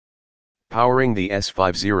Powering the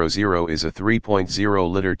S500 is a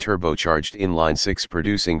 3.0-liter turbocharged inline-six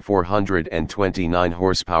producing 429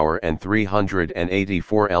 horsepower and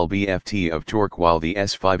 384 lb-ft of torque, while the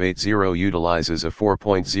S580 utilizes a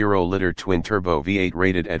 4.0-liter twin-turbo V8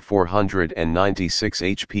 rated at 496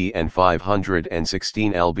 HP and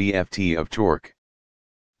 516 lb-ft of torque.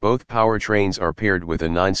 Both powertrains are paired with a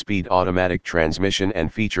 9-speed automatic transmission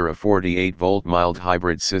and feature a 48-volt mild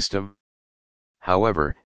hybrid system.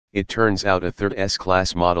 However, it turns out a third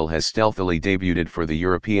S-Class model has stealthily debuted for the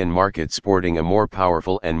European market, sporting a more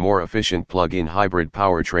powerful and more efficient plug-in hybrid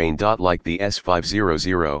powertrain. Like the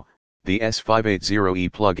S500, the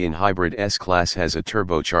S580e plug-in hybrid S-Class has a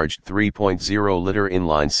turbocharged 3.0-liter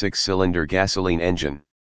inline 6-cylinder gasoline engine.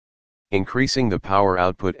 Increasing the power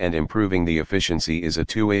output and improving the efficiency is a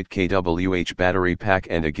 28 kWh battery pack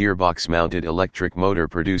and a gearbox-mounted electric motor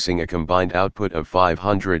producing a combined output of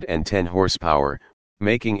 510 horsepower,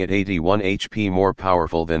 making it 81 HP more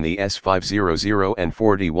powerful than the S500 and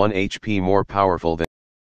 41 HP more powerful than